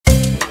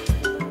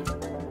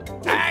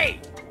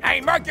Hey,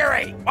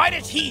 Mercury, why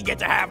does he get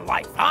to have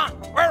life, huh?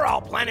 We're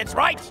all planets,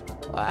 right?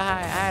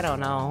 I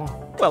don't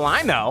know. Well,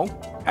 I know.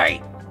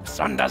 Hey, the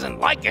sun doesn't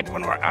like it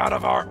when we're out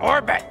of our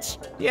orbit.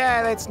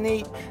 Yeah, that's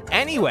neat.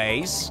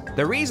 Anyways,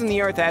 the reason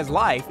the Earth has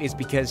life is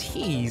because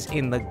he's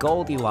in the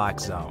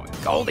Goldilocks zone.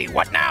 Goldie,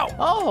 what now?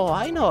 Oh,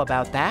 I know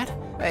about that.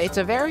 It's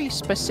a very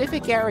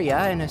specific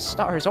area in a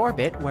star's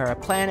orbit where a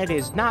planet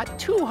is not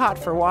too hot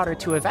for water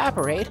to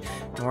evaporate,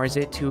 nor is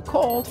it too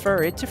cold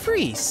for it to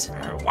freeze.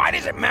 Why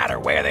does it matter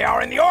where they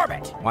are in the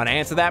orbit? Want to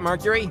answer that,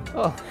 Mercury?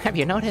 Oh, have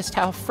you noticed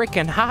how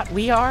freaking hot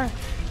we are?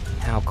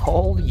 How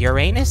cold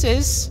Uranus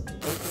is?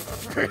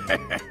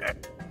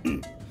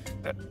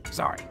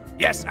 Sorry.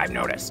 Yes, I've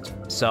noticed.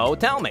 So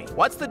tell me,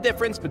 what's the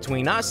difference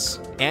between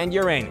us and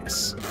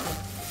Uranus?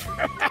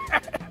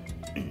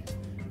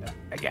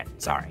 Again,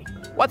 sorry.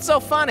 What's so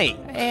funny?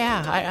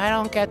 Yeah, I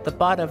don't get the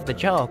butt of the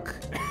joke.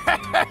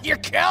 You're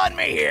killing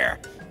me here.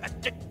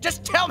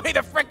 Just tell me the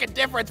frickin'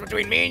 difference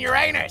between me and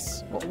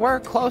Uranus. We're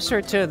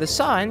closer to the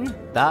sun,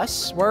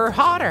 thus we're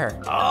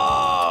hotter.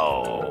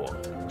 Oh.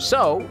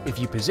 So, if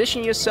you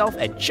position yourself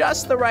at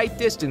just the right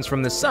distance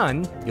from the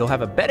sun, you'll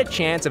have a better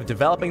chance of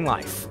developing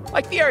life,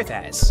 like the Earth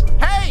has.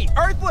 Hey,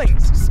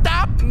 Earthlings,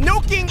 stop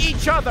nuking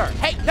each other!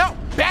 Hey, no,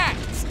 bad.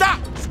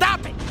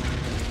 Stop it.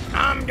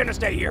 I'm gonna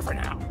stay here for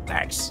now.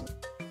 Thanks.